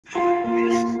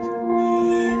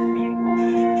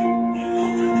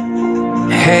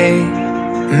Hey,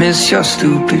 miss your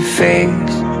stupid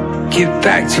face. Get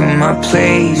back to my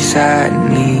place, I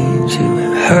need you.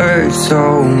 It hurts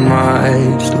so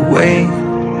much to wait.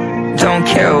 Don't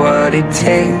care what it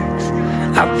takes,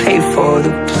 I'll pay for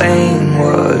the plane,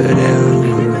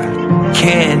 whatever.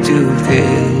 Can't do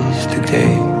this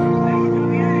today.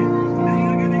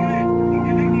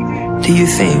 Do you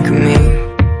think of me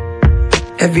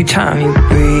every time you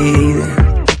breathe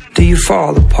in? Do you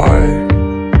fall apart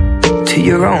to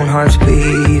your own heart's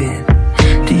beating?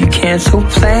 Do you cancel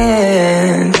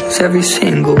plans every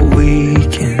single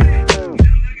weekend?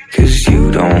 'Cause you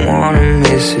don't wanna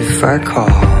miss if I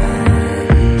call.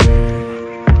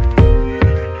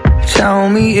 Tell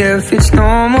me if it's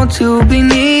normal to be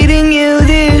needing you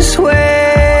this way.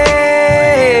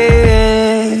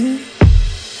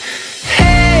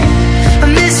 Hey, I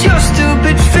miss your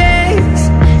stupid face.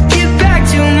 Get back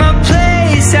to my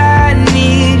place, I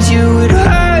need you. It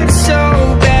hurts so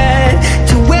bad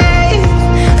to wait.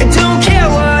 I don't care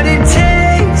what it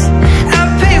takes,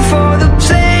 I'll pay for the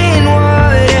plane,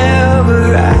 whatever.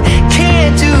 I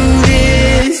can't do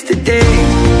this today.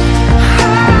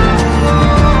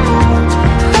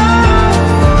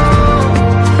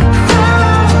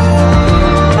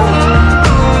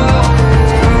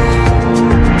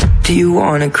 Do you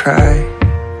wanna cry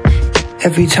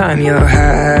every time you're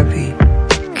happy?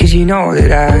 'Cause you know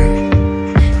that I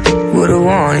would've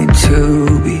wanted to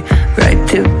be right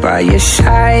there by your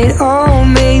side. Oh,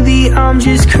 maybe I'm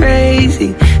just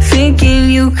crazy, thinking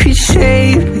you could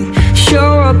save me.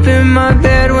 Show up in my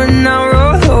bed when I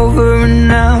roll over and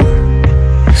now.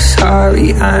 Sorry,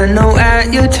 I know at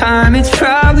your time it's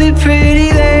probably pretty